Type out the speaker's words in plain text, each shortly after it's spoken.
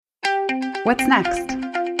What's next?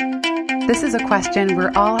 This is a question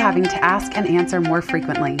we're all having to ask and answer more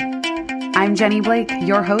frequently. I'm Jenny Blake,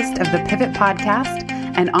 your host of the Pivot Podcast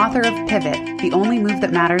and author of Pivot, The Only Move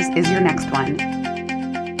That Matters Is Your Next One.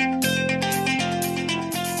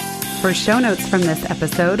 For show notes from this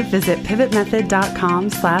episode, visit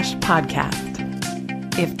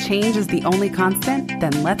pivotmethod.com/podcast. If change is the only constant,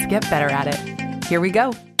 then let's get better at it. Here we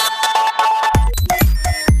go.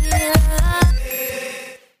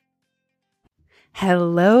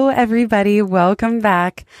 Hello, everybody. Welcome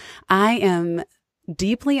back. I am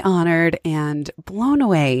deeply honored and blown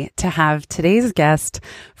away to have today's guest,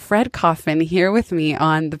 Fred Kaufman, here with me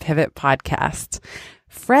on the Pivot Podcast.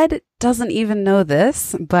 Fred doesn't even know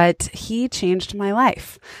this, but he changed my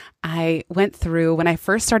life. I went through, when I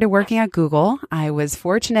first started working at Google, I was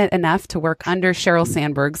fortunate enough to work under Sheryl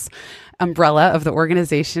Sandberg's umbrella of the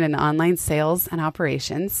organization in online sales and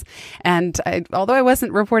operations. And although I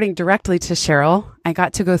wasn't reporting directly to Sheryl, I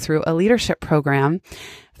got to go through a leadership program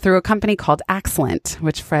through a company called Axelent,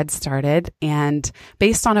 which Fred started, and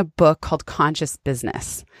based on a book called Conscious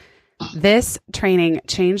Business. This training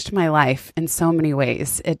changed my life in so many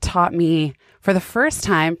ways. It taught me, for the first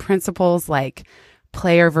time, principles like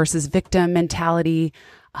player versus victim mentality,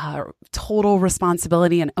 total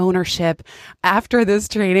responsibility and ownership. After this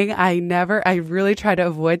training, I really try to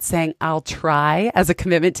avoid saying I'll try as a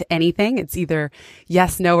commitment to anything. It's either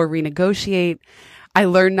yes, no, or renegotiate. I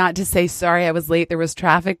learned not to say, sorry, I was late, there was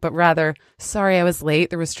traffic, but rather, sorry, I was late,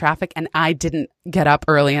 there was traffic, and I didn't get up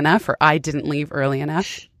early enough, or I didn't leave early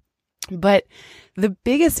enough. But the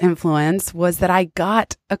biggest influence was that I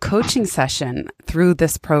got a coaching session through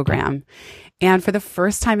this program. And for the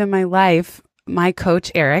first time in my life, my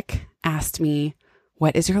coach, Eric, asked me,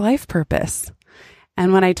 what is your life purpose?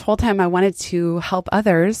 And when I told him I wanted to help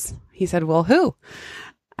others, he said, well, who?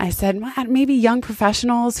 I said, maybe young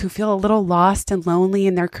professionals who feel a little lost and lonely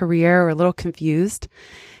in their career or a little confused.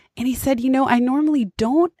 And he said, I normally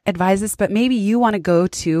don't advise this, but maybe you want to go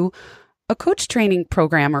to a coach training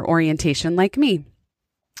program or orientation like me.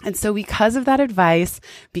 And so because of that advice,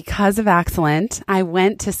 because of Axelent, I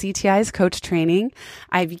went to CTI's coach training.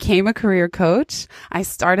 I became a career coach. I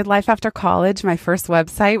started Life After College, my first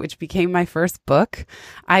website, which became my first book.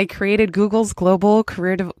 I created Google's global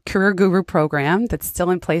career guru program that's still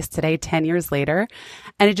in place today, 10 years later.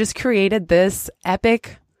 And it just created this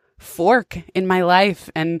epic fork in my life.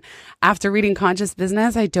 And after reading Conscious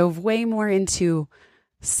Business, I dove way more into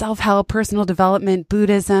self-help, personal development,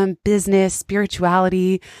 Buddhism, business,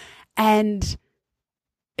 spirituality, and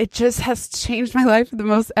it just has changed my life in the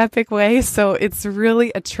most epic way. So it's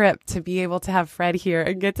really a trip to be able to have Fred here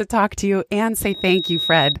and get to talk to you and say thank you,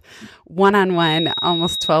 Fred, one-on-one,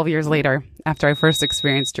 almost 12 years later after I first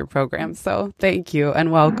experienced your program. So thank you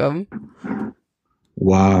and welcome.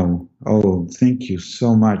 Wow. Oh, thank you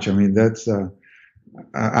so much. I mean,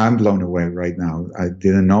 I'm blown away right now. I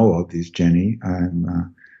didn't know all this, Jenny.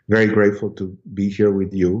 I'm very grateful to be here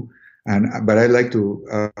with you. But I'd like to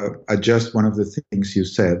adjust one of the things you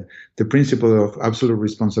said. The principle of absolute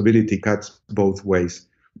responsibility cuts both ways.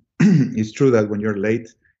 It's true that when you're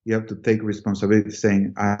late, you have to take responsibility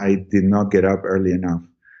saying, I did not get up early enough.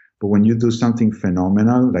 But when you do something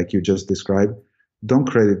phenomenal, like you just described, don't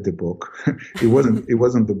credit the book. It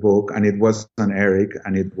wasn't the book, and it wasn't Eric,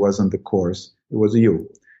 and it wasn't the course. It was you.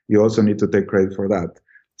 You also need to take credit for that.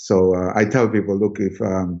 So I tell people, look, if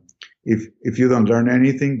you don't learn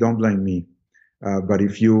anything, don't blame me. But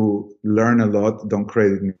if you learn a lot, don't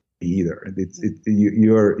credit me either.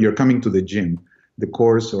 You're coming to the gym. The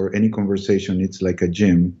course or any conversation, it's like a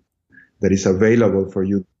gym that is available for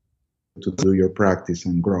you to do your practice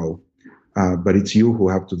and grow. But it's you who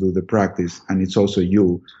have to do the practice, and it's also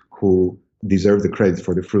you who deserve the credit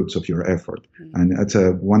for the fruits of your effort. Mm-hmm. And that's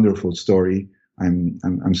a wonderful story.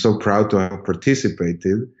 I'm so proud to have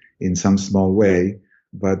participated in some small way,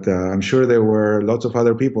 but I'm sure there were lots of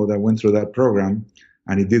other people that went through that program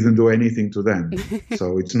and it didn't do anything to them.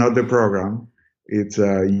 So it's not the program, it's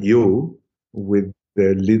you with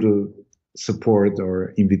the little support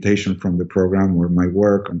or invitation from the program or my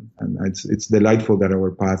work. And it's delightful that our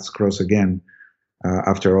paths cross again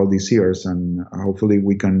after all these years. And hopefully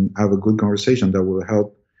we can have a good conversation that will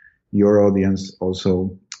help your audience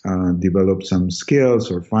also develop some skills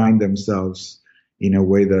or find themselves in a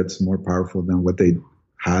way that's more powerful than what they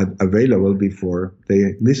had available before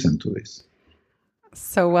they listened to this.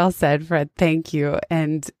 So well said, Fred. Thank you.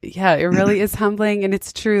 And yeah, it really is humbling. And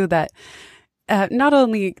it's true that not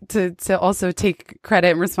only to also take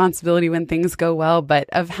credit and responsibility when things go well, but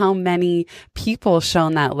of how many people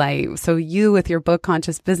shone that light. So you with your book,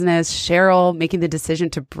 Conscious Business, Cheryl making the decision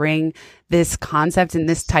to bring this concept and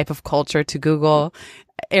this type of culture to Google,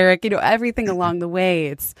 Eric, everything along the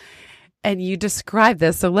way. And you describe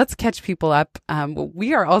this. So let's catch people up.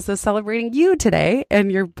 We are also celebrating you today,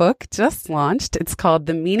 and your book just launched. It's called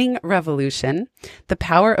The Meaning Revolution, The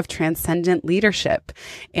Power of Transcendent Leadership.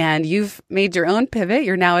 And you've made your own pivot.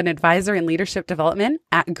 You're now an advisor in leadership development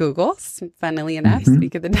at Google, funnily enough,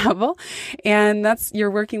 speak of the devil. And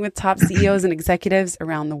you're working with top CEOs and executives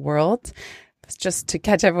around the world. Just to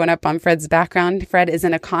catch everyone up on Fred's background, Fred is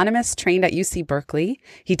an economist trained at UC Berkeley.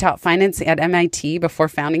 He taught finance at MIT before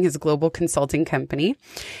founding his global consulting company.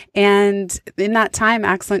 And in that time,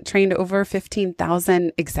 Accent trained over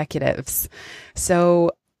 15,000 executives.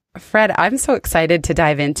 So, Fred, I'm so excited to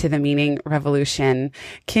dive into the Meaning Revolution.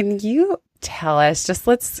 Can you tell us,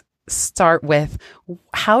 let's start with,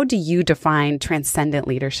 how do you define transcendent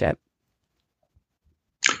leadership?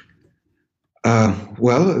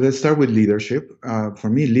 Well, let's start with leadership. For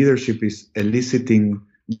me, leadership is eliciting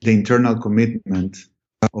the internal commitment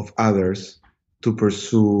of others to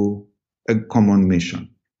pursue a common mission.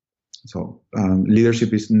 So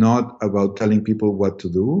leadership is not about telling people what to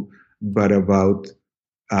do, but about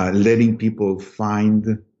letting people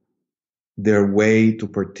find their way to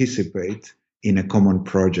participate in a common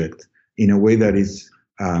project in a way that is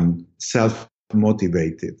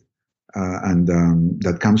self-motivated. And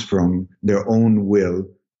that comes from their own will,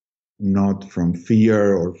 not from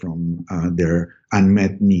fear or from their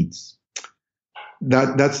unmet needs.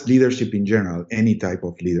 That's leadership in general, any type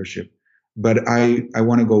of leadership. But I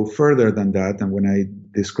want to go further than that. And when I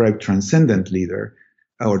describe transcendent leader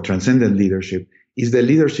or transcendent leadership, is the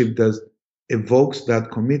leadership that evokes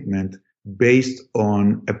that commitment based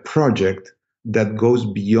on a project that goes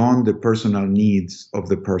beyond the personal needs of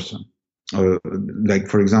the person. Like,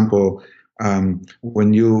 for example,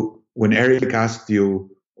 when Eric asked you,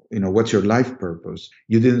 what's your life purpose?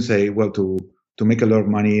 You didn't say, well, to make a lot of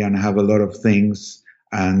money and have a lot of things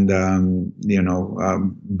and,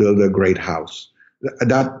 build a great house.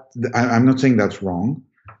 I'm not saying that's wrong,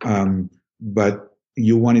 but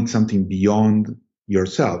you wanted something beyond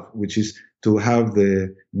yourself, which is to have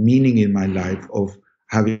the meaning in my life of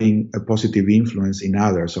having a positive influence in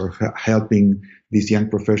others or helping these young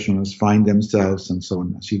professionals find themselves and so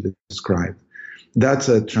on, as you described. That's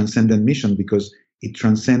a transcendent mission because it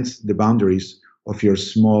transcends the boundaries of your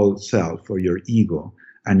small self or your ego,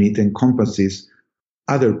 and it encompasses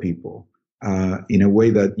other people in a way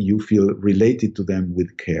that you feel related to them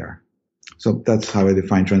with care. So that's how I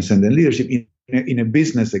define transcendent leadership. In a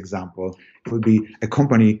business example, it would be a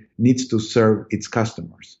company needs to serve its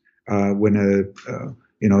customers. When a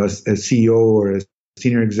CEO or a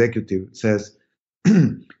senior executive says,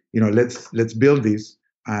 let's build this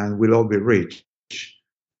and we'll all be rich,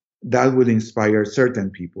 that will inspire certain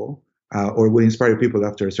people or will inspire people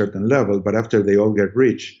after a certain level. But after they all get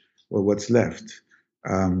rich, well, what's left?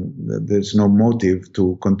 There's no motive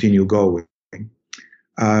to continue going.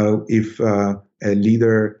 If a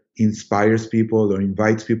leader inspires people or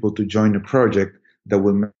invites people to join a project that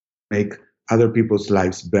will make other people's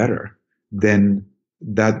lives better, then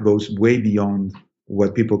that goes way beyond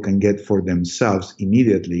what people can get for themselves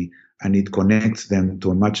immediately, and it connects them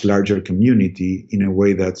to a much larger community in a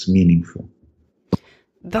way that's meaningful.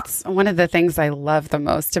 That's one of the things I love the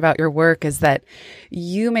most about your work is that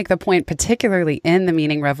you make the point, particularly in the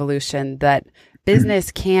Meaning Revolution, that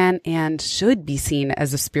business can and should be seen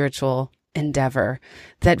as a spiritual endeavor,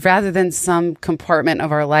 that rather than some compartment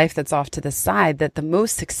of our life that's off to the side, that the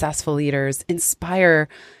most successful leaders inspire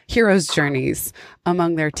heroes' journeys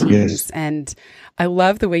among their teams. Yes. And I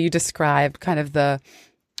love the way you described kind of the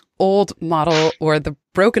old model or the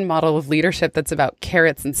broken model of leadership that's about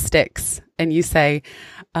carrots and sticks. And you say,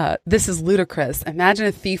 this is ludicrous. Imagine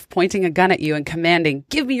a thief pointing a gun at you and commanding,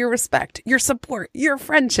 give me your respect, your support, your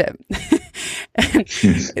friendship. And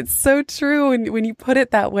yes. It's so true when you put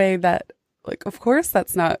it that way that, like, of course,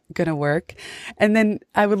 that's not going to work. And then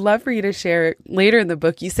I would love for you to share later in the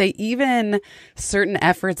book, you say even certain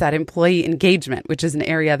efforts at employee engagement, which is an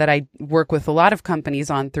area that I work with a lot of companies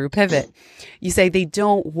on through Pivot, you say they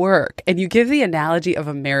don't work. And you give the analogy of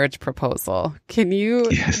a marriage proposal. Can you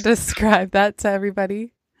describe that to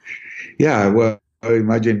everybody? Yeah, well,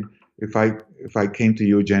 imagine if I came to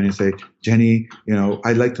you, Jenny, and say, Jenny,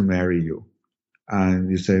 I'd like to marry you. And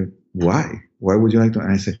you say, why? Why would you like to?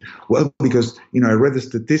 And I say, well, because, I read the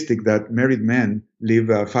statistic that married men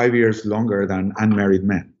live 5 years longer than unmarried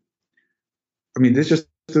men. I mean, this just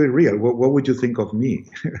do it real. What would you think of me?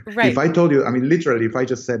 If Right. I told you, I mean, literally, if I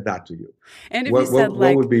just said that to you, And if you said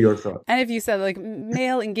what would be your thought? and if you said like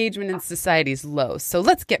male engagement in society is low, so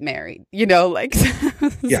let's get married, like,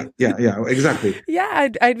 Yeah, exactly. yeah,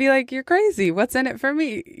 I'd be like, you're crazy. What's in it for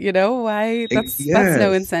me? Why? That's no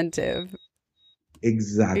Yes, incentive. Yeah.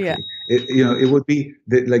 exactly. It would be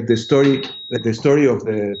like the story of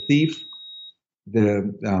the thief,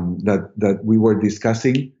 that we were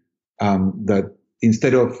discussing, that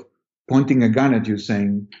instead of pointing a gun at you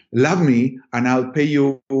saying, love me and I'll pay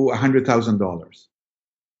you $100,000.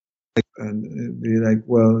 And be like,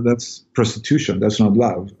 well, that's prostitution. That's not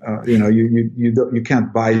love. You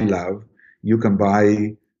can't buy love. You can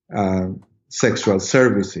buy sexual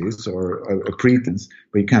services or a pretense,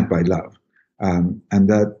 but you can't buy love. And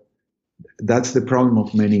that's the problem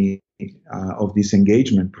of many of these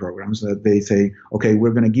engagement programs, that they say, okay,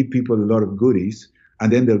 we're going to give people a lot of goodies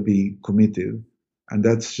and then they'll be committed. And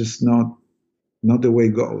that's just not the way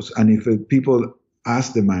it goes. And if people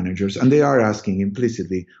ask the managers, and they are asking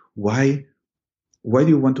implicitly, why do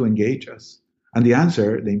you want to engage us? And the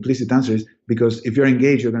implicit answer is, because if you're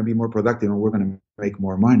engaged, you're going to be more productive and we're going to make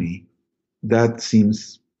more money. That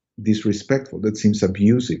seems disrespectful. That seems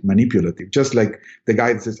abusive, manipulative. Just like the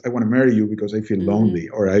guy that says, I want to marry you because I feel lonely,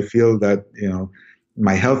 or I feel that,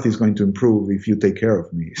 my health is going to improve if you take care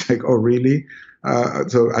of me. It's like, oh, really?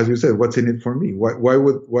 So as you said, what's in it for me? Why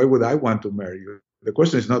would I want to marry you? The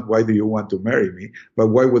question is not why do you want to marry me, but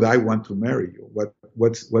why would I want to marry you?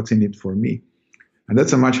 What's in it for me? And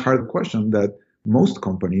that's a much harder question that most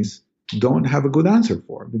companies don't have a good answer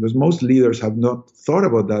for, because most leaders have not thought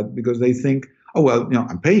about that, because they think, oh, well,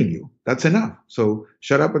 I'm paying you. That's enough. So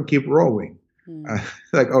shut up and keep rowing.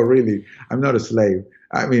 Like, oh, really? I'm not a slave.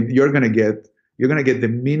 I mean, you're going to get the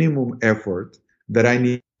minimum effort that I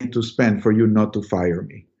need to spend for you not to fire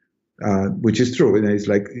me, which is true. And it's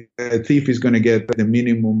like a thief is going to get the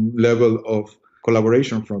minimum level of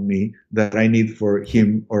collaboration from me that I need for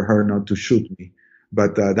him or her not to shoot me.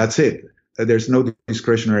 But that's it. There's no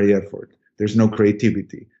discretionary effort. There's no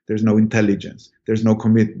creativity. There's no intelligence. There's no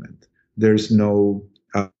commitment. There's no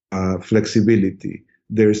flexibility.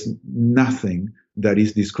 There's nothing that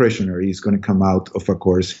is discretionary is going to come out of a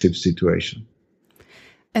coercive situation.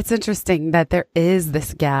 It's interesting that there is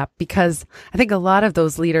this gap, because I think a lot of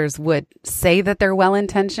those leaders would say that they're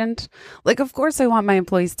well-intentioned. Like, of course, I want my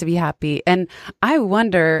employees to be happy. And I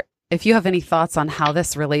wonder if you have any thoughts on how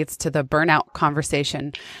this relates to the burnout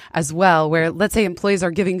conversation as well, where let's say employees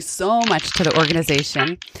are giving so much to the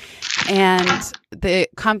organization and the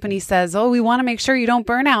company says, oh, we want to make sure you don't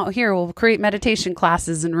burn out. Here, we'll create meditation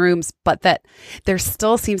classes and rooms, but that there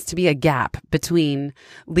still seems to be a gap between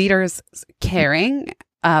leaders caring,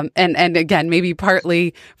 and again, maybe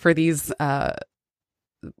partly for these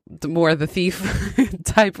more the thief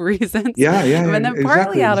type reasons. Yeah. And then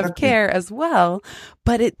partly out of care as well.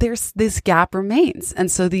 But there's this gap remains.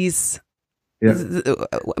 And so I'm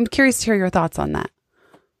curious to hear your thoughts on that.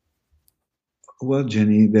 Well,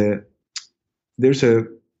 Jenny, there's a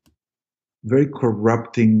very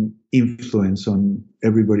corrupting influence on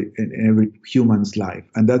everybody in every human's life.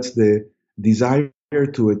 And that's the desire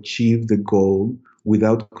to achieve the goal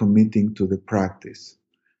without committing to the practice.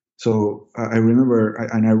 So I remember,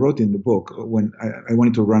 and I wrote in the book, when I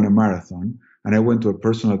wanted to run a marathon, and I went to a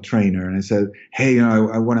personal trainer and I said, hey,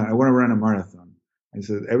 I want to run a marathon. I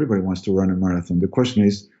said, everybody wants to run a marathon. The question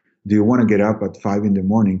is, do you want to get up at 5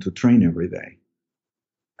 a.m. to train every day?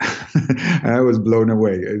 And I was blown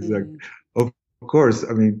away. It's like, of course.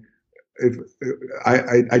 I mean, if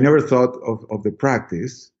I never thought of the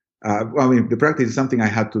practice. The practice is something I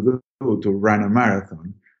had to do to run a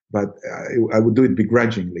marathon, but I would do it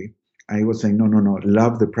begrudgingly. And he was saying, no,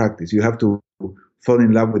 love the practice. You have to fall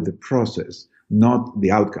in love with the process, not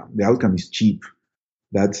the outcome. The outcome is cheap.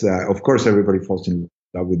 That's, of course, everybody falls in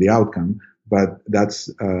love with the outcome, but that's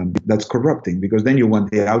corrupting, because then you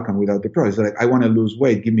want the outcome without the process. Like, I want to lose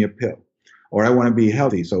weight, give me a pill, or I want to be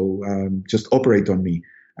healthy, so just operate on me.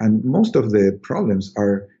 And most of the problems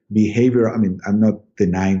are behavioral. I mean, I'm not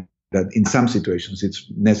denying that in some situations it's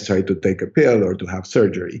necessary to take a pill or to have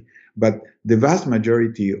surgery, but the vast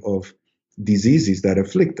majority of diseases that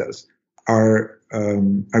afflict us are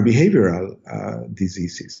behavioral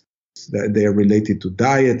diseases. They are related to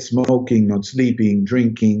diet, smoking, not sleeping,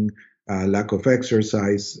 drinking, lack of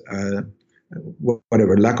exercise,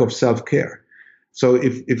 whatever, lack of self-care. So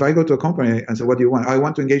if I go to a company and say, what do you want? I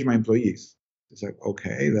want to engage my employees. It's like,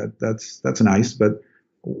 okay, that's nice, but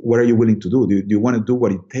what are you willing to do? Do you want to do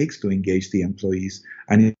what it takes to engage the employees?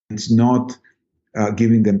 And it's not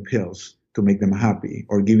giving them pills to make them happy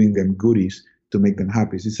or giving them goodies to make them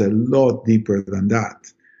happy. It's a lot deeper than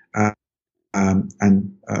that.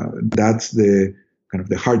 And that's the kind of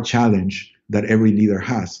the hard challenge that every leader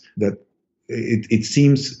has, that it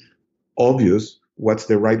seems obvious what's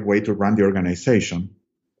the right way to run the organization.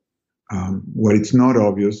 What it's not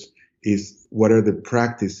obvious is what are the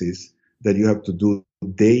practices that you have to do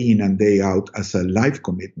day in and day out as a life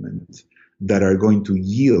commitment that are going to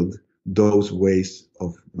yield those ways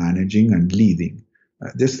of managing and leading.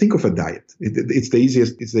 Just think of a diet. It's the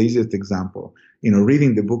easiest example.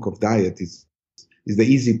 Reading the book of diet is the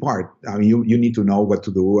easy part. I mean, you need to know what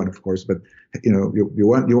to do, and of course, but you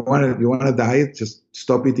want a diet, just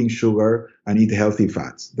stop eating sugar and eat healthy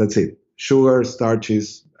fats. That's it. Sugar,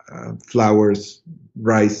 starches, flours,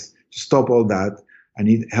 rice. Stop all that and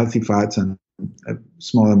eat healthy fats and a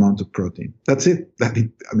small amount of protein. That's it.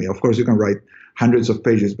 Of course, you can write hundreds of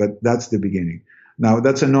pages, but that's the beginning. Now,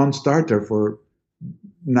 that's a non-starter for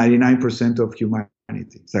 99% of humanity.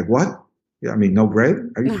 It's like, what? Yeah, no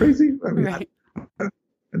bread? Are you crazy? Right.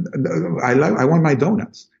 I want my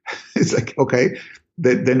donuts. It's like, okay,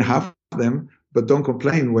 then have them, but don't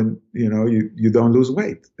complain when you don't lose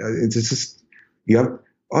weight. It's just you have.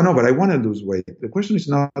 Oh no, but I want to lose weight. The question is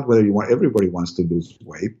not whether you want. Everybody wants to lose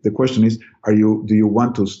weight. The question is, do you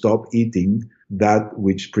want to stop eating that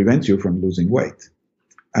which prevents you from losing weight?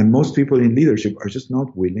 And most people in leadership are just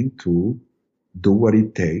not willing to do what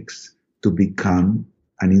it takes to become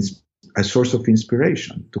a source of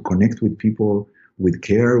inspiration, to connect with people with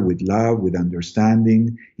care, with love, with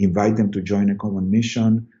understanding, invite them to join a common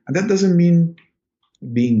mission. And that doesn't mean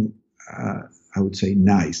being, I would say,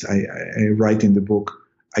 nice. I write in the book,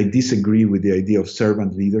 I disagree with the idea of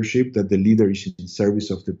servant leadership, that the leader is in service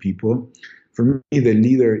of the people. For me, the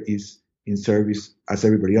leader is in service, as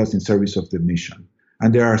everybody else, in service of the mission.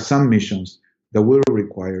 And there are some missions that will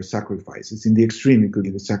require sacrifices. In the extreme, it could be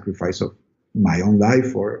the sacrifice of my own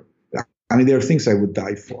life, there are things I would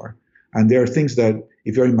die for. And there are things that,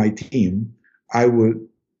 if you're in my team, I would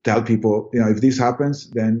tell people, if this happens,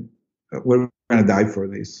 then we're going to die for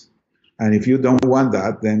this. And if you don't want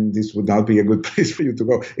that, then this would not be a good place for you to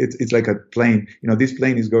go. It's like a plane. This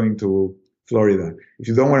plane is going to Florida. If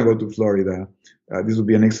you don't want to go to Florida, this would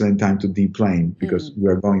be an excellent time to deplane because we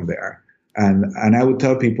are going there. And I would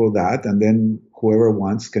tell people that, and then whoever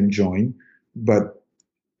wants can join. But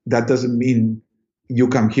that doesn't mean you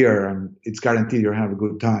come here and it's guaranteed you'll have a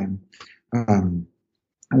good time.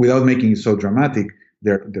 Without making it so dramatic,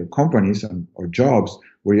 there are companies or jobs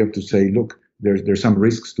where you have to say, look, there's some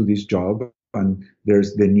risks to this job, and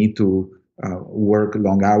there's the need to work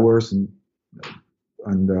long hours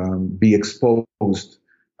and be exposed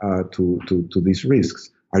to these risks.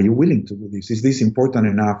 Are you willing to do this? Is this important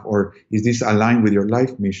enough, or is this aligned with your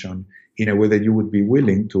life mission in a way that you would be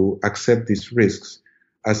willing to accept these risks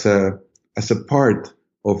as a part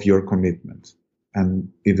of your commitment?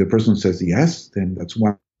 And if the person says yes, then that's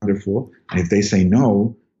wonderful. And if they say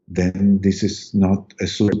no, then this is not a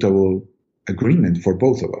suitable agreement for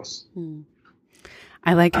both of us.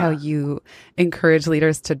 I like how you encourage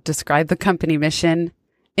leaders to describe the company mission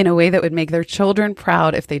in a way that would make their children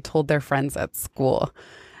proud if they told their friends at school.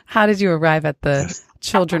 How did you arrive at the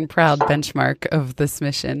children proud benchmark of this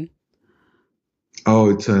mission? Oh,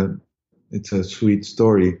 it's a sweet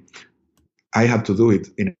story. I had to do it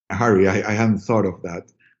in a hurry. I hadn't thought of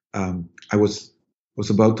that. I was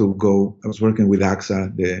about to go. I was working with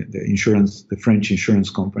AXA, the French insurance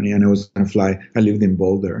company, and I was going to fly. I lived in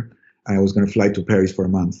Boulder, and I was going to fly to Paris for a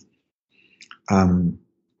month. And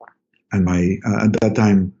my at that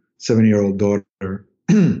time 7-year-old daughter,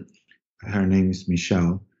 her name is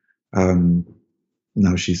Michelle.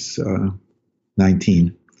 Now she's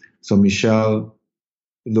 19. So Michelle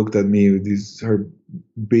looked at me with her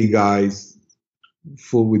big eyes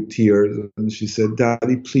full with tears, and she said,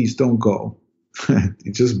 "Daddy, please don't go."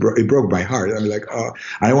 It broke my heart. I'm like, oh.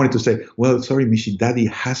 I wanted to say, well, sorry, Michi, Daddy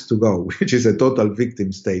has to go, which is a total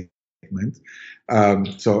victim statement.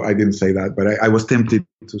 So I didn't say that, but I was tempted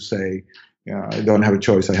to say, I don't have a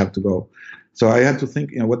choice. I have to go. So I had to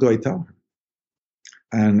think, what do I tell her?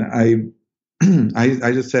 And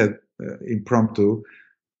I just said impromptu,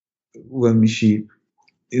 well, Michi,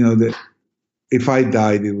 if I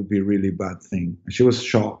died, it would be a really bad thing. And she was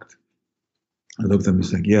shocked. I looked at me and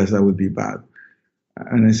said, yes, that would be bad.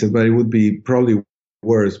 And I said, but it would be probably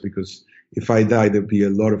worse, because if I die, there'd be a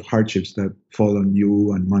lot of hardships that fall on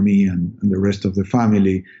you and mommy and the rest of the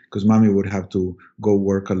family, because mommy would have to go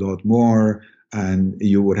work a lot more, and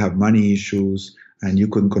you would have money issues, and you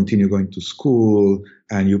couldn't continue going to school,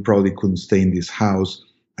 and you probably couldn't stay in this house.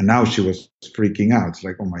 And now she was freaking out. It's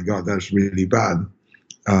like, oh my God, that's really bad.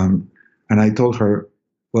 And I told her,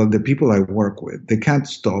 well, the people I work with, they can't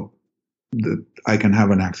stop that I can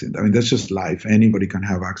have an accident. I mean, that's just life. Anybody can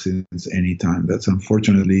have accidents anytime. That's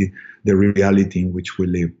unfortunately the reality in which we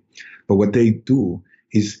live. But what they do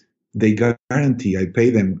is they guarantee, I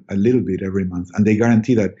pay them a little bit every month, and they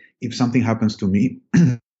guarantee that if something happens to me,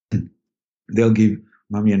 they'll give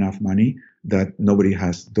mommy enough money that nobody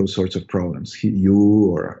has those sorts of problems. You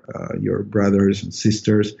or your brothers and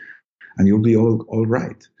sisters, and you'll be all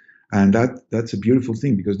right. And that's a beautiful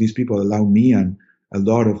thing, because these people allow me and a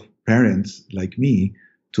lot of parents like me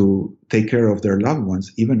to take care of their loved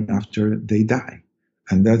ones even after they die.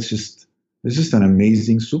 And it's just an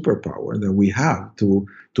amazing superpower that we have to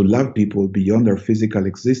love people beyond their physical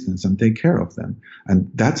existence and take care of them. And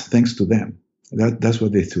that's thanks to them. That's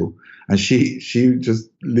what they do. And she just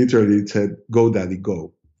literally said, "Go, daddy,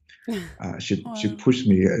 go." She pushed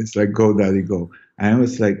me. It's like, "Go, daddy, go." And I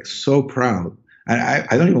was like so proud. And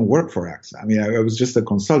I don't even work for AXA. I mean, I was just a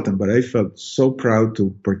consultant, but I felt so proud to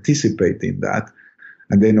participate in that.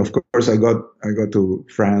 And then, of course, I got to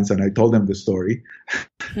France and I told them the story.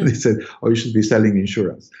 They said, "Oh, you should be selling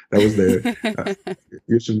insurance." That was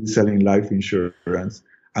you should be selling life insurance.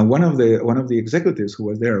 And one of the executives who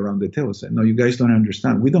was there around the table said, "No, you guys don't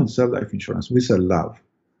understand. We don't sell life insurance. We sell love."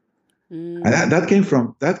 And that came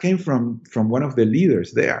from one of the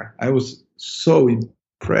leaders there. I was so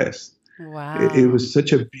impressed. Wow. It was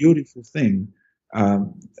such a beautiful thing.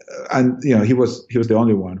 And he was the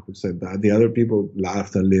only one who said that. The other people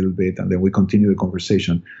laughed a little bit, and then we continued the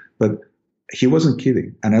conversation. But he wasn't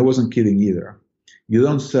kidding, and I wasn't kidding either. You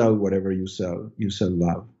don't sell whatever you sell. You sell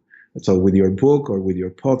love. So with your book or with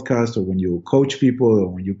your podcast, or when you coach people, or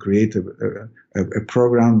when you create a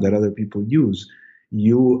program that other people use,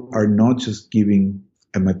 you are not just giving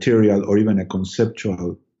a material or even a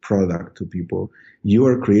conceptual product to people. You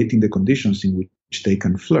are creating the conditions in which they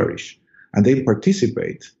can flourish. And they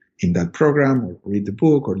participate in that program, or read the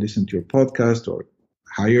book, or listen to your podcast, or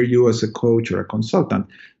hire you as a coach or a consultant,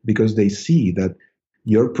 because they see that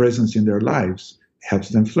your presence in their lives helps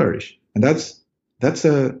them flourish. And that's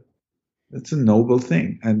a noble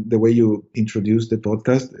thing. And the way you introduced the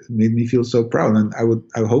podcast made me feel so proud. And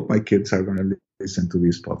I hope my kids are going to listen to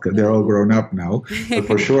this podcast. They're all grown up now, but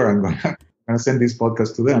for sure I'm going to send this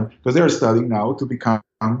podcast to them, because they're studying now to become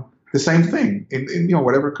the same thing in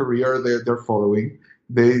whatever career they're following.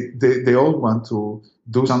 They all want to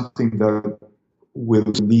do something that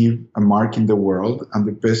will leave a mark in the world, and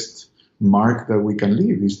the best mark that we can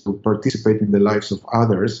leave is to participate in the lives of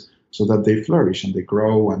others, so that they flourish and they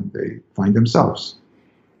grow and they find themselves.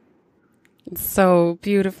 So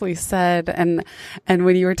beautifully said. And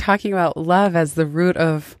when you were talking about love as the root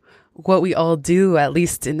of what we all do, at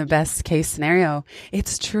least in the best case scenario,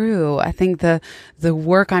 it's true. I think the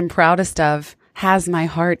work I'm proudest of has my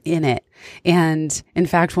heart in it. And in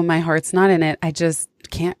fact, when my heart's not in it, I just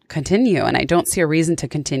can't continue, and I don't see a reason to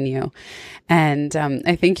continue. And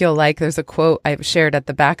I think you'll like, there's a quote I've shared at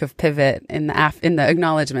the back of Pivot in the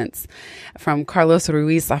acknowledgments from Carlos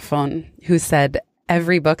Ruiz Zafón, who said,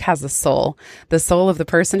 "Every book has a soul, the soul of the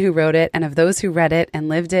person who wrote it and of those who read it and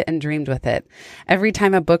lived it and dreamed with it. Every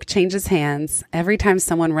time a book changes hands, every time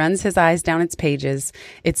someone runs his eyes down its pages,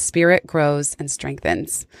 its spirit grows and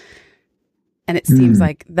strengthens." And it seems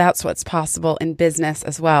like that's what's possible in business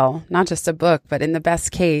as well, not just a book, but in the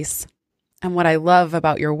best case. And what I love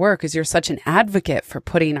about your work is you're such an advocate for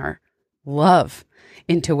putting our love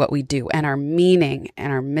into what we do, and our meaning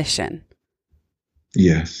and our mission.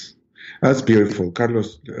 Yes. That's beautiful.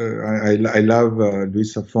 Carlos, I love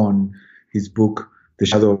Luis Zafón. His book, The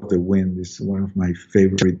Shadow of the Wind, is one of my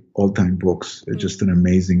favorite all-time books. It's just an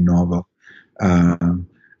amazing novel.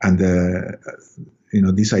 This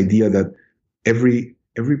idea that every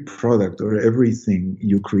product or everything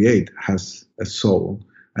you create has a soul,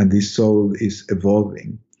 and this soul is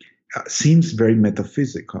evolving. Seems very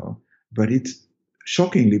metaphysical, but it's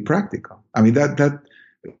shockingly practical. I mean, that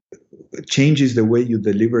changes the way you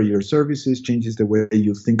deliver your services, changes the way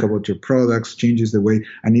you think about your products, changes the way,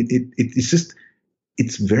 and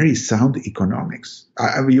it's very sound economics.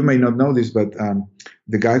 I mean, you may not know this, but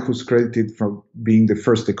the guy who's credited for being the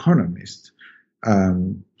first economist,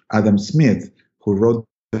 Adam Smith, who wrote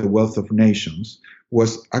The Wealth of Nations,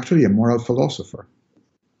 was actually a moral philosopher.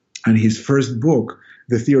 And his first book,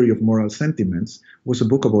 The Theory of Moral Sentiments, was a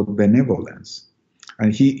book about benevolence.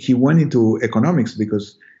 And he went into economics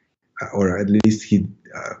because, or at least he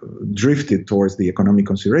drifted towards the economic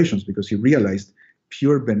considerations, because he realized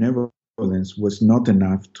pure benevolence was not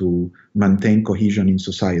enough to maintain cohesion in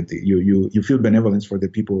society. You feel benevolence for the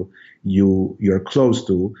people you're close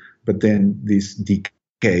to, but then this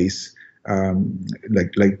decays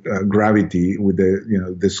gravity with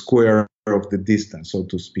the square of the distance, so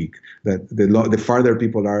to speak. That the farther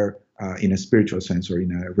people are in a spiritual sense or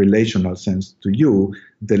in a relational sense to you,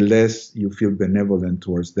 the less you feel benevolent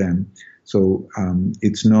towards them. So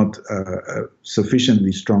it's not a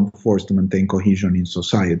sufficiently strong force to maintain cohesion in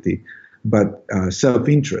society. But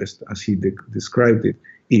self-interest, as he described it,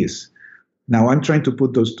 is. Now I'm trying to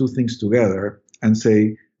put those two things together and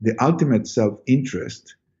say the ultimate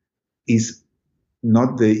self-interest is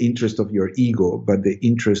not the interest of your ego, but the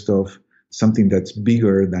interest of something that's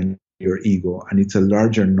bigger than your ego, and it's a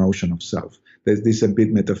larger notion of self. This is a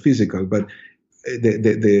bit metaphysical, but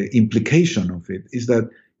the implication of it is that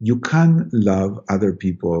you can love other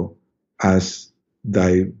people as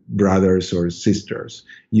thy brothers or sisters,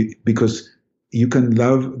 because you can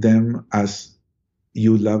love them as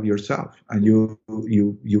you love yourself, and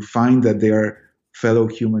you find that they are fellow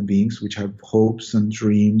human beings which have hopes and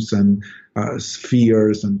dreams and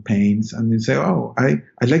fears and pains, and you say, oh,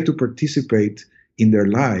 I'd like to participate in their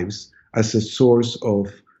lives as a source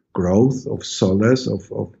of growth, of solace,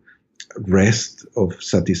 of rest, of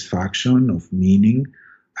satisfaction, of meaning.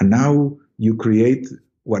 And now you create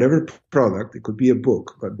whatever product. It could be a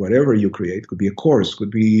book, but whatever you create, could be a course,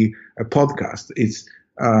 could be a podcast.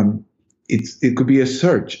 It could be a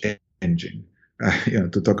search engine.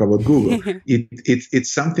 To talk about Google,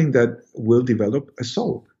 it's something that will develop a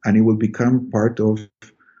soul, and it will become part of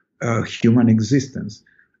human existence,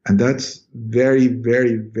 and that's very,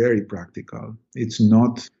 very, very practical. It's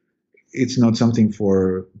not something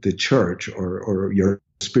for the church or your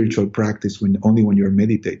spiritual practice only when you're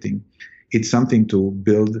meditating. It's something to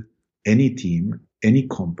build any team, any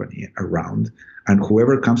company around, and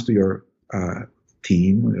whoever comes to your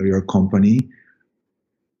team or your company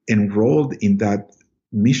enrolled in that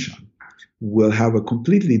mission will have a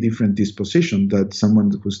completely different disposition than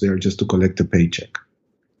someone who's there just to collect a paycheck.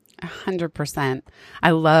 100%.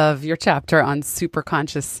 I love your chapter on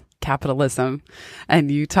superconscious capitalism,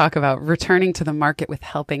 and you talk about returning to the market with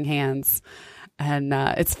helping hands. And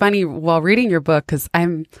it's funny while reading your book, because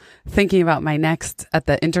I'm thinking about my next at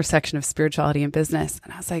the intersection of spirituality and business.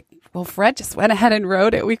 And I was like, well, Fred just went ahead and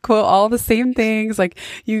wrote it. We quote all the same things. Like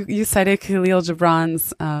you cited Khalil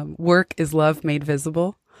Gibran's work is love made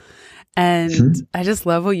visible. And I just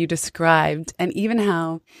love what you described, and even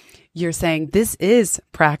how you're saying this is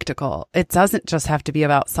practical. It doesn't just have to be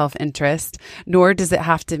about self-interest, nor does it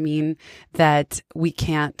have to mean that we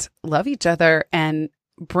can't love each other and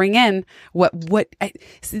bring in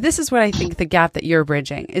this is what I think the gap that you're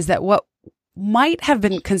bridging is, that what might have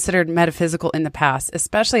been considered metaphysical in the past,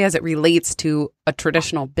 especially as it relates to a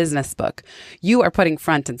traditional business book, you are putting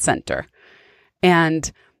front and center.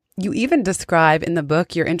 And you even describe in the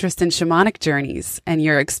book your interest in shamanic journeys and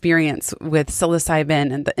your experience with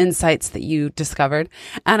psilocybin and the insights that you discovered.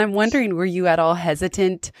 And I'm wondering, were you at all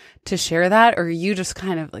hesitant to share that, or are you just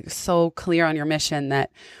kind of like so clear on your mission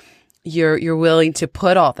that you're willing to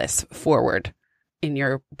put all this forward in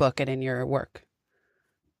your book and in your work?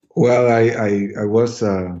 Well, I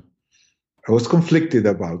was conflicted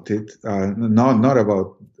about it, not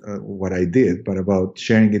about what I did, but about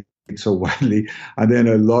sharing it so widely. And then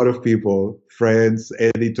a lot of people, friends,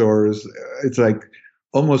 editors, it's like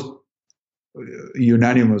almost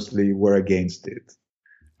unanimously were against it.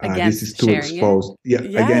 This is too exposed. Yes,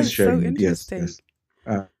 against sharing so it. Yes.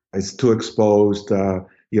 It's too exposed. And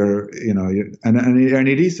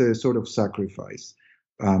it is a sort of sacrifice.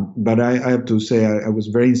 But I have to say I was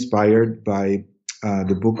very inspired by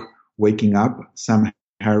the book Waking Up, Sam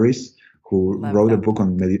Harris, who wrote a book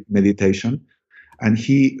on meditation. And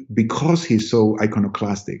because he's so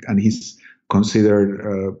iconoclastic and he's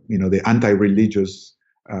considered, the anti-religious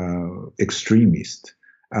extremist,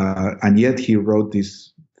 and yet he wrote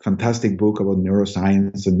this fantastic book about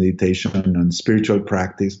neuroscience and meditation and spiritual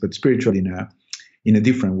practice, but spiritual in a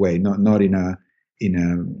different way, not in a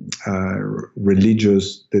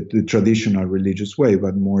religious, the traditional religious way,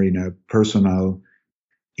 but more in a personal,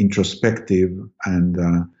 introspective, and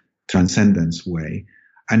transcendence way.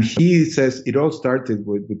 And he says it all started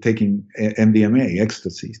with taking MDMA,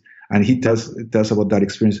 ecstasy. And he tells about that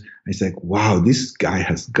experience. And he's like, wow, this guy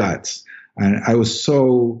has guts. And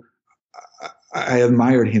I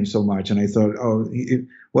admired him so much. And I thought,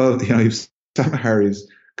 if Sam Harris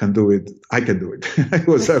can do it, I can do it. It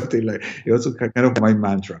was something like, it was kind of my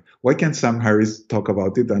mantra. Why can't Sam Harris talk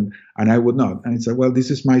about it and I would not? And he said, well, this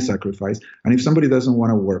is my sacrifice. And if somebody doesn't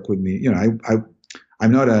want to work with me,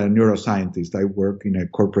 I'm not a neuroscientist. I work in a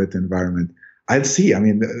corporate environment. I'll see. I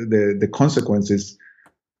mean, the consequences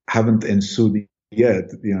haven't ensued yet.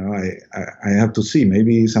 I have to see.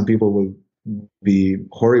 Maybe some people will be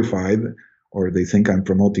horrified, or they think I'm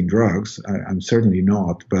promoting drugs. I'm certainly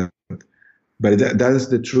not, but that is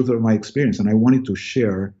the truth of my experience, and I wanted to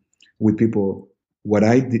share with people what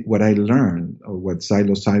I did, what I learned, or what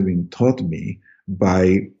psilocybin taught me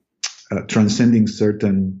by transcending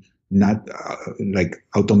certain not like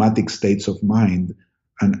automatic states of mind,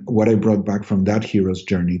 and what I brought back from that hero's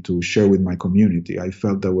journey to share with my community. I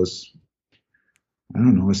felt that was, I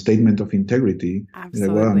don't know, a statement of integrity.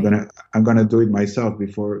 Like, well, I'm gonna do it myself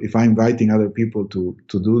before. If I'm inviting other people to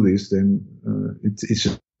do this, then it's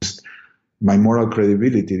just my moral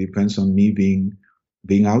credibility depends on me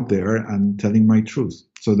being out there and telling my truth.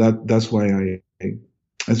 So that's why I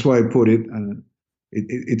put it.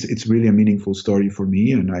 It's really a meaningful story for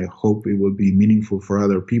me, and I hope it will be meaningful for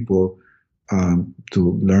other people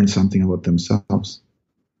to learn something about themselves.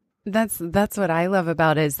 That's what I love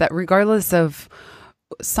about it, is that regardless of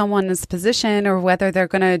someone's position or whether they're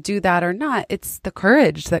going to do that or not, it's the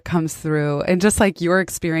courage that comes through. And just like your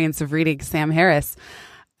experience of reading Sam Harris,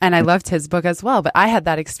 and I loved his book as well, but I had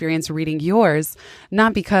that experience reading yours,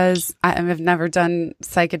 not because I've never done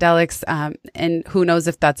psychedelics, and who knows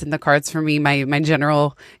if that's in the cards for me. My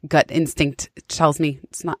general gut instinct tells me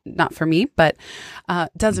it's not for me, but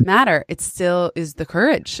doesn't matter. It still is the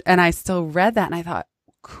courage. And I still read that and I thought,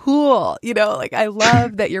 cool. Like, I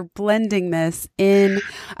love that you're blending this in.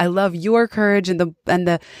 I love your courage and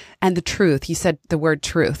the truth. You said the word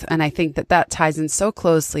truth. And I think that ties in so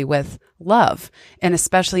closely with love, and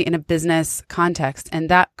especially in a business context, and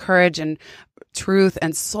that courage and truth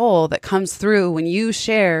and soul that comes through when you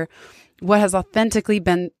share what has authentically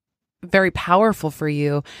been very powerful for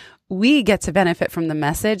you. We get to benefit from the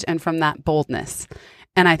message and from that boldness.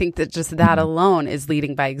 And I think that just that alone is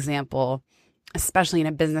leading by example, especially in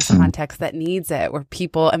a business context that needs it, where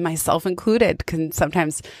people, and myself included, can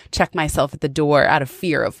sometimes check myself at the door out of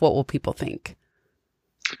fear of what will people think.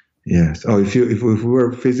 Yes. Oh, if we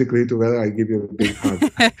were physically together, I'd give you a big hug.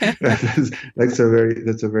 that's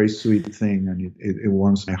a very sweet thing, and it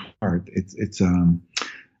warms my heart. And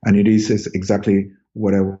it is exactly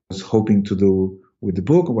what I was hoping to do with the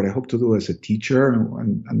book, and what I hope to do as a teacher,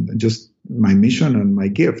 and just my mission and my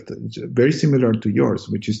gift, very similar to yours,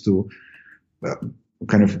 which is to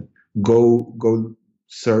kind of go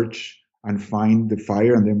search and find the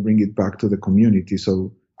fire and then bring it back to the community,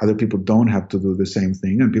 so other people don't have to do the same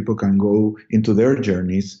thing, and people can go into their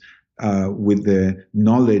journeys with the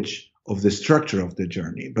knowledge of the structure of the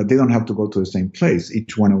journey, but they don't have to go to the same place.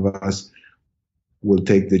 Each one of us will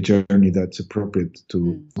take the journey that's appropriate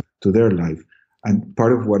to their life. And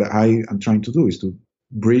part of what I am trying to do is to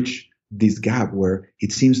bridge this gap where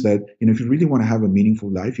it seems that, if you really want to have a meaningful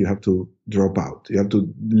life, you have to drop out. You have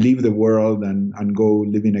to leave the world and go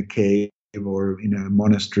live in a cave or in a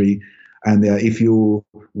monastery. And if you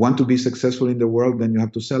want to be successful in the world, then you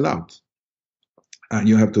have to sell out. And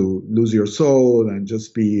you have to lose your soul and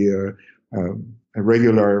just be a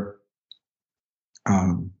regular,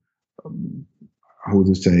 how would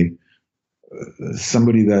you say,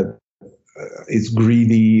 somebody that is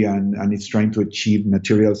greedy and is trying to achieve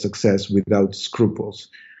material success without scruples.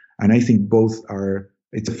 And I think both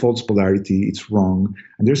it's a false polarity, it's wrong.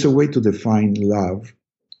 And there's a way to define love,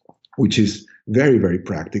 which is very, very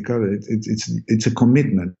practical. It's a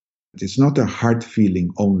commitment. It's not a heart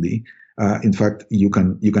feeling only. In fact, you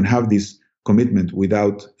can have this commitment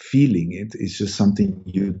without feeling it. It's just something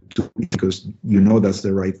you do because you know that's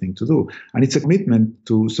the right thing to do. And it's a commitment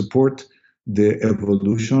to support the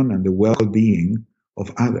evolution and the well-being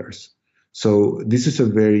of others. So this is a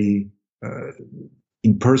very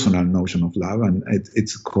impersonal notion of love, and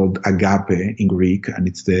it's called agape in Greek, and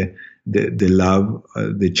it's the love,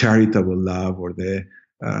 the charitable love, or the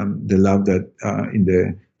love that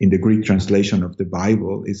in the Greek translation of the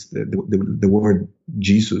Bible is the word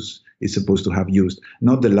Jesus is supposed to have used.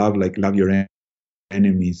 Not the love like love your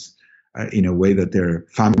enemies in a way that they're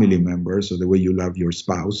family members or the way you love your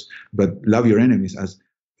spouse, but love your enemies as,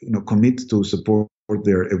 commit to support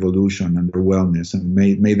their evolution and their wellness, and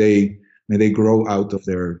may they grow out of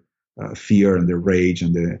their fear and their rage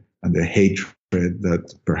and the hatred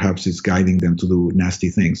that perhaps is guiding them to do nasty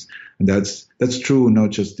things. And that's true not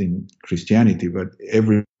just in Christianity, but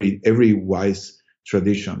every wise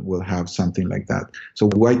tradition will have something like that. So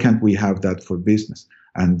why can't we have that for business?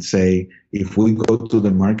 And say, if we go to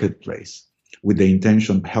the marketplace with the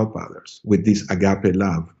intention to help others, with this agape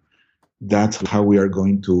love, that's how we are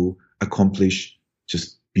going to accomplish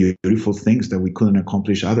just beautiful things that we couldn't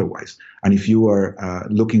accomplish otherwise. And if you are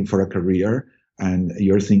looking for a career and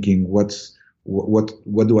you're thinking, what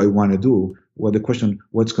do I want to do? Well, the question,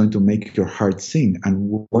 what's going to make your heart sing,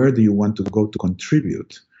 and where do you want to go to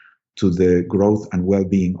contribute? to the growth and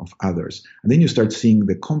well-being of others. And then you start seeing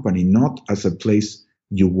the company not as a place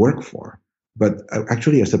you work for, but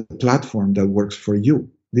actually as a platform that works for you.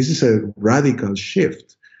 This is a radical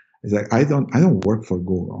shift. It's like I don't work for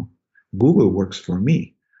Google. Google works for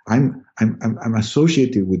me. I'm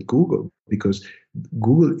associated with Google because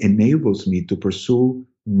Google enables me to pursue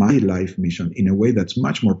my life mission in a way that's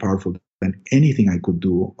much more powerful than anything I could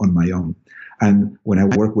do on my own. And when I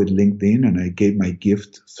work with LinkedIn and I gave my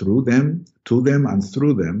gift through them, to them, and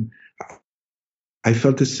through them, I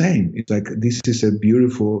felt the same. It's like this is a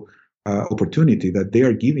beautiful opportunity that they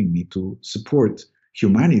are giving me to support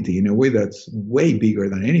humanity in a way that's way bigger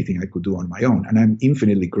than anything I could do on my own. And I'm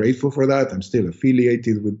infinitely grateful for that. I'm still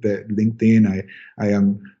affiliated with the LinkedIn.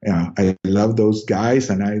 I love those guys,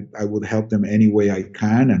 and I would help them any way I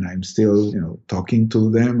can. And I'm still, talking to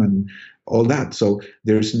them and all that. So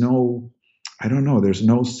there's no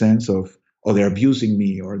sense of, oh, they're abusing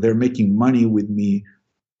me or they're making money with me.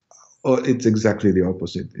 Oh, it's exactly the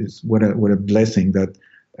opposite. It's what a blessing that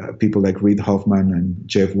people like Reid Hoffman and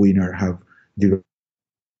Jeff Weiner have developed.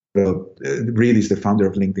 Reid is the founder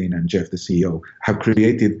of LinkedIn, and Jeff, the CEO, have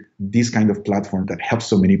created this kind of platform that helps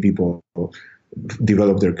so many people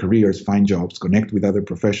develop their careers, find jobs, connect with other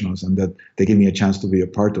professionals, and that they give me a chance to be a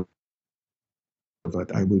part of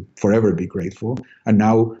it. I will forever be grateful. And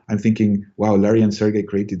now I'm thinking, wow, Larry and Sergey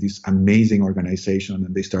created this amazing organization,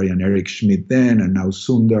 and they started on Eric Schmidt then, and now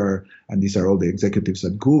Sundar, and these are all the executives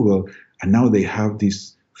at Google, and now they have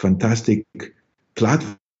this fantastic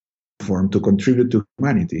platform to contribute to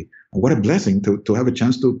humanity. And what a blessing to have a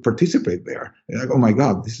chance to participate there. Like, oh my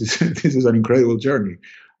God, this is an incredible journey.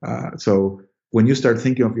 So when you start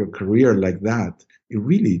thinking of your career like that, it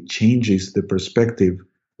really changes the perspective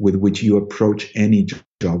with which you approach any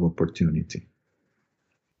job opportunity.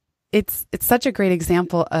 It's such a great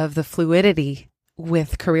example of the fluidity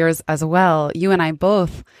with careers as well. You and I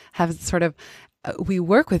both have sort of, we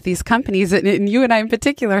work with these companies, and you and I in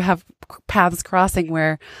particular have paths crossing,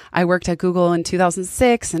 where I worked at Google in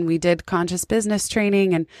 2006 and we did conscious business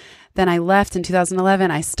training, and then I left in 2011.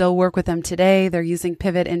 I still work with them today. They're using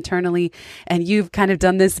Pivot internally, and you've kind of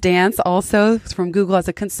done this dance also from Google as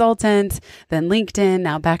a consultant, then LinkedIn,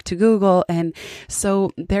 now back to Google. And so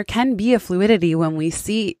there can be a fluidity when we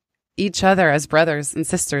see each other as brothers and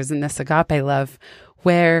sisters in this agape love,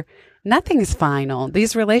 where nothing is final.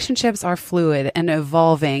 These relationships are fluid and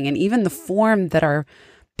evolving, and even the form that our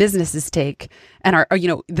businesses take, and our,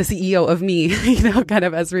 the CEO of me, kind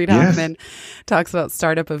of as Reid Hoffman talks about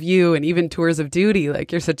Startup of You, and even Tours of Duty.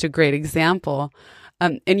 Like, you're such a great example.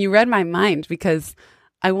 And you read my mind, because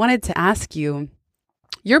I wanted to ask you,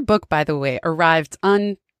 your book, by the way, arrived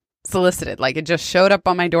unsolicited. Like, it just showed up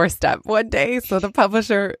on my doorstep one day. So the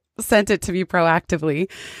publisher sent it to me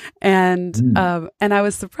proactively. And I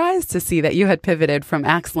was surprised to see that you had pivoted from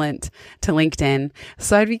Axlent to LinkedIn.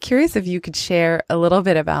 So I'd be curious if you could share a little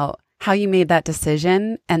bit about how you made that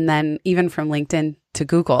decision. And then even from LinkedIn to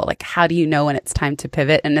Google, like, how do you know when it's time to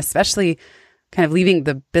pivot, and especially kind of leaving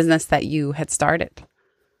the business that you had started?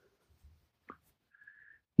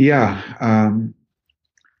 Yeah.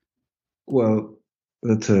 Well,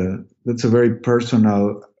 that's a very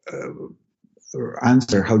personal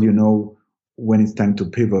answer. How do you know when it's time to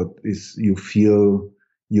pivot? Is you feel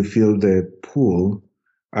the pull,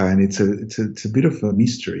 and it's a bit of a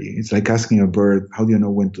mystery. It's like asking a bird, how do you know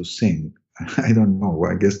when to sing? I don't know.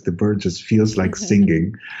 I guess the bird just feels like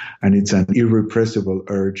singing, and it's an irrepressible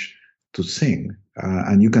urge to sing.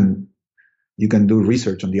 And you can do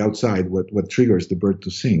research on the outside what triggers the bird to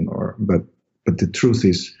sing, but the truth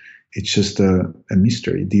is, it's just a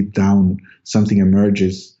mystery. Deep down, something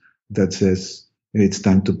emerges that says it's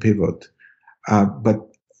time to pivot. But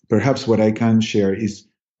perhaps what I can share is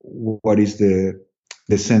what is the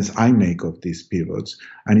sense I make of these pivots.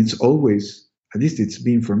 And it's always, at least it's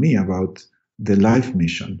been for me, about the life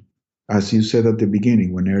mission. As you said at the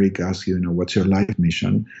beginning, when Eric asked you, what's your life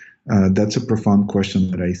mission? That's a profound question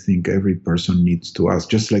that I think every person needs to ask,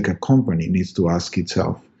 just like a company needs to ask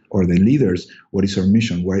itself, or the leaders, what is our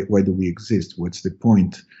mission? Why do we exist? What's the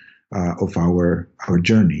point of our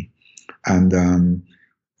journey? And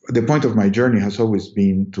the point of my journey has always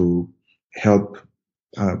been to help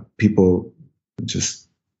people just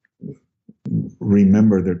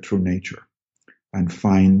remember their true nature and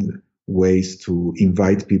find ways to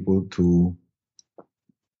invite people to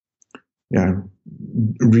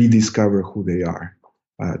rediscover who they are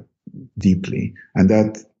deeply. And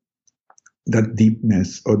that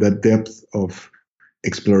deepness, or that depth of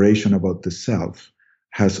exploration about the self,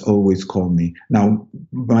 has always called me. Now,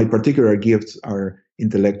 my particular gifts are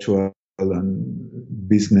intellectual and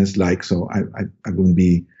business-like, so I wouldn't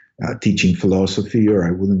be teaching philosophy, or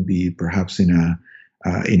I wouldn't be perhaps in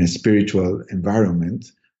a spiritual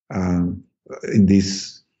environment. In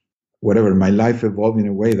this, whatever, my life evolved in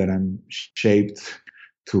a way that I'm shaped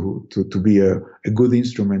to be a good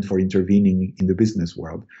instrument for intervening in the business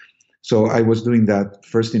world. So I was doing that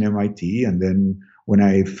first in MIT, and then when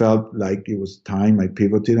I felt like it was time, I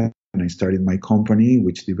pivoted and I started my company,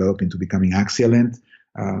 which developed into becoming Axialent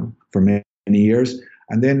for many years.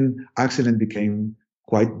 And then Axialent became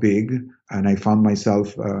quite big, and I found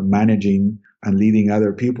myself managing and leading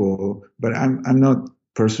other people. But I'm not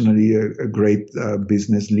personally a great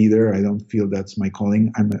business leader. I don't feel that's my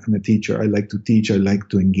calling. I'm a teacher. I like to teach. I like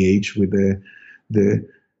to engage with the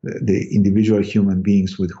individual human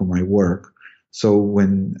beings with whom I work. So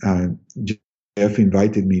when Jeff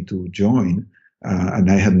invited me to join,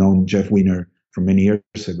 and I had known Jeff Weiner from many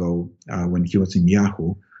years ago when he was in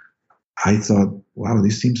Yahoo, I thought, wow,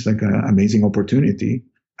 this seems like an amazing opportunity.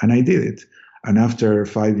 And I did it. And after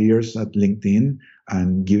 5 years at LinkedIn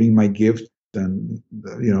and giving my gift and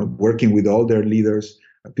working with all their leaders,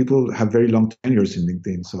 people have very long tenures in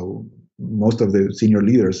LinkedIn. So most of the senior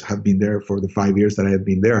leaders have been there for the 5 years that I had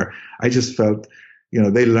been there. I just felt,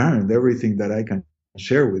 they learned everything that I can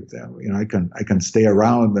share with them. I can stay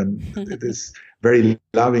around, and it is very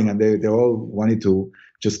loving, and they all wanted to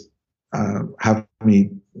just have me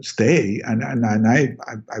stay. And I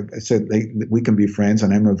said, we can be friends,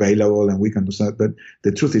 and I'm available, and we can do something. But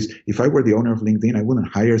the truth is, if I were the owner of LinkedIn, I wouldn't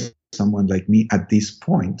hire someone like me at this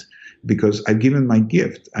point, because I've given my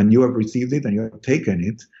gift, and you have received it, and you have taken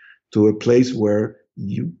it to a place where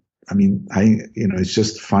it's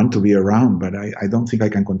just fun to be around, but I don't think I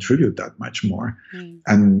can contribute that much more.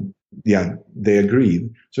 And yeah, they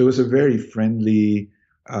agreed. So it was a very friendly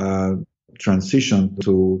transition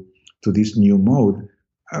to this new mode.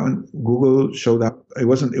 Google showed up. It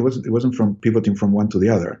wasn't from pivoting from one to the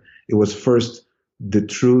other. It was first the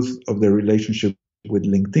truth of the relationship with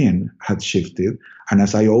LinkedIn had shifted. And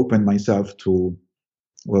as I opened myself to,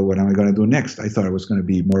 well, what am I going to do next? I thought I was going to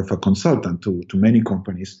be more of a consultant to many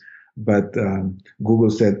companies. But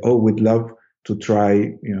Google said, oh, we'd love to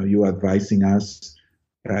try, you advising us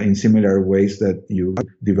in similar ways that you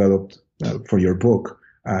developed for your book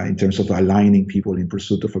in terms of aligning people in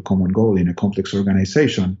pursuit of a common goal in a complex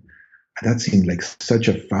organization. That seemed like such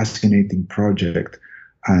a fascinating project.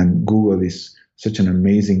 And Google is such an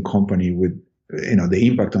amazing company with, the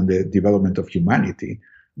impact on the development of humanity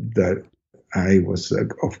that I was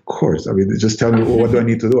like, of course. I mean, just tell me, what do I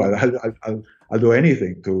need to do? I'll do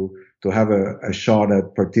anything to have a shot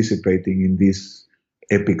at participating in this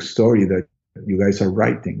epic story that you guys are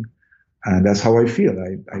writing. And that's how I feel.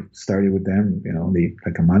 I started with them, only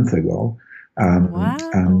like a month ago. Wow,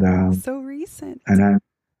 and so recent. And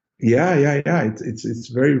yeah. It's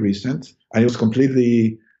very recent, and it was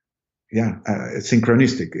completely,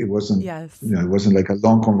 synchronistic. It wasn't, it wasn't like a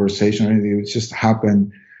long conversation or anything. It just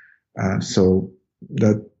happened. So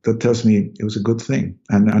that tells me it was a good thing,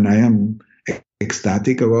 and I am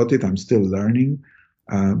ecstatic about it. I'm still learning,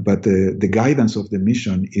 but the guidance of the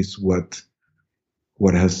mission is what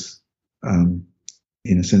has,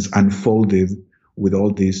 in a sense, unfolded with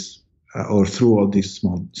all these or through all these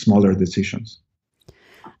smaller decisions.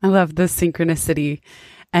 I love the synchronicity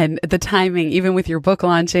and the timing, even with your book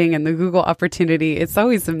launching and the Google opportunity. It's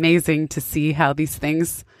always amazing to see how these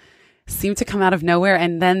things seem to come out of nowhere,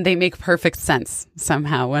 and then they make perfect sense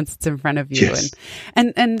somehow once it's in front of you. Yes.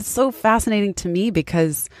 And so fascinating to me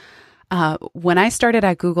because when I started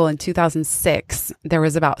at Google in 2006, there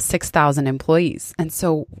was about 6,000 employees. And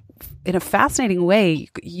so in a fascinating way,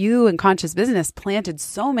 you and Conscious Business planted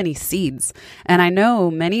so many seeds. And I know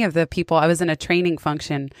many of the people, I was in a training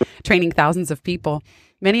function, training thousands of people.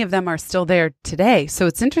 Many of them are still there today. So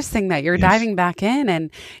it's interesting that you're diving back in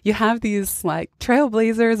and you have these like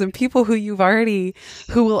trailblazers and people who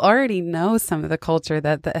will already know some of the culture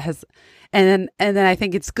that has, and then I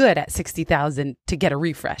think it's good at 60,000 to get a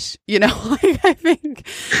refresh. I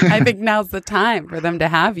think now's the time for them to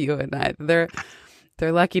have you, and they're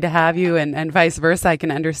lucky to have you, and vice versa. I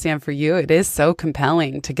can understand for you, it is so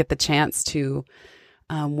compelling to get the chance to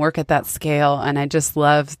work at that scale, and I just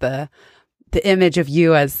love the image of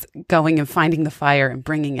you as going and finding the fire and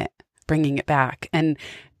bringing it back. And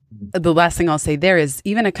the last thing I'll say there is,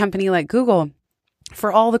 even a company like Google,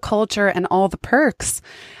 for all the culture and all the perks,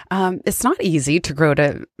 it's not easy to grow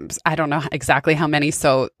to, I don't know exactly how many,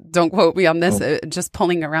 so don't quote me on this, just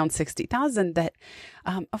pulling around 60,000 that,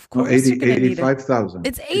 of course, 85,000.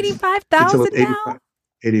 It's 85,000 now?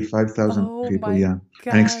 85,000 people, yeah.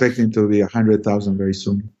 God. And expecting to be 100,000 very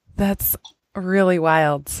soon. That's really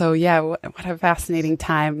wild. So yeah, what a fascinating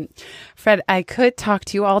time. Fred, I could talk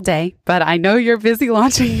to you all day, but I know you're busy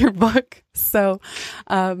launching your book. So,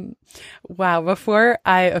 wow, before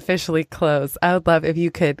I officially close, I would love if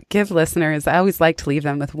you could give listeners, I always like to leave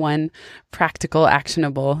them with one practical,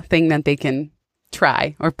 actionable thing that they can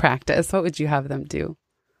try or practice. What would you have them do?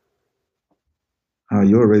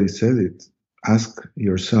 You already said it. Ask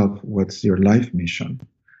yourself, what's your life mission?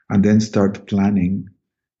 And then start planning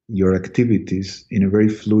your activities in a very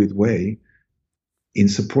fluid way in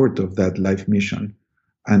support of that life mission.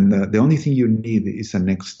 And the only thing you need is a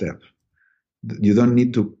next step. You don't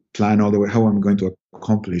need to plan all the way how I'm going to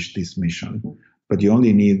accomplish this mission, but you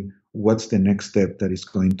only need what's the next step that is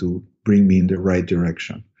going to bring me in the right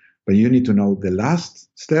direction. But you need to know the last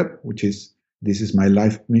step, which is this is my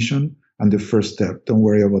life mission, and the first step. Don't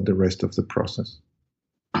worry about the rest of the process.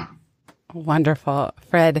 Wonderful.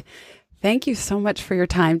 Fred, thank you so much for your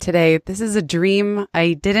time today. This is a dream.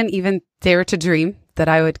 I didn't even dare to dream that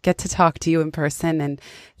I would get to talk to you in person, and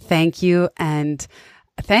thank you. And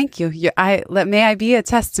thank you. May I be a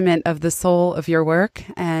testament of the soul of your work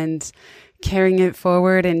and carrying it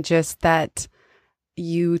forward, and just that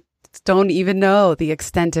you don't even know the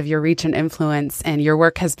extent of your reach and influence. And your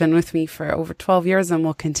work has been with me for over 12 years and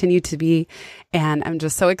will continue to be. And I'm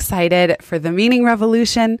just so excited for the Meaning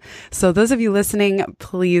Revolution. So those of you listening,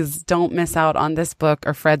 please don't miss out on this book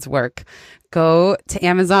or Fred's work. Go to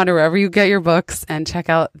Amazon or wherever you get your books and check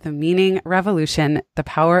out The Meaning Revolution, The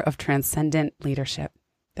Power of Transcendent Leadership.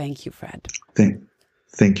 Thank you, Fred.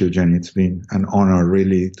 Thank you, Jenny. It's been an honor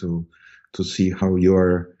really to see how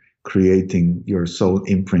you're creating your soul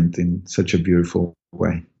imprint in such a beautiful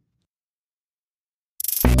way.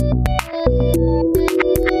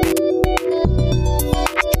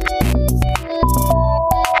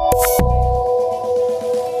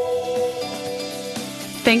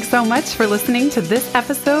 Thanks so much for listening to this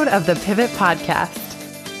episode of the Pivot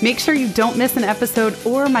Podcast. Make sure you don't miss an episode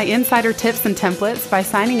or my insider tips and templates by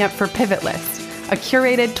signing up for Pivot List, a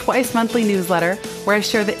curated twice monthly newsletter where I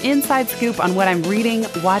share the inside scoop on what I'm reading,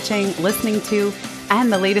 watching, listening to,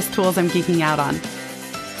 and the latest tools I'm geeking out on.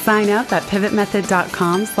 Sign up at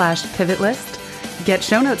pivotmethod.com/pivotlist. Get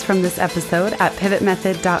show notes from this episode at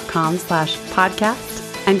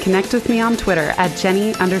pivotmethod.com/podcast and connect with me on Twitter at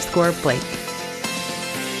Jenny_Blake.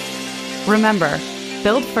 Remember,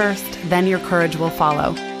 build first, then your courage will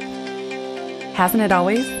follow. Hasn't it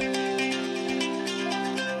always?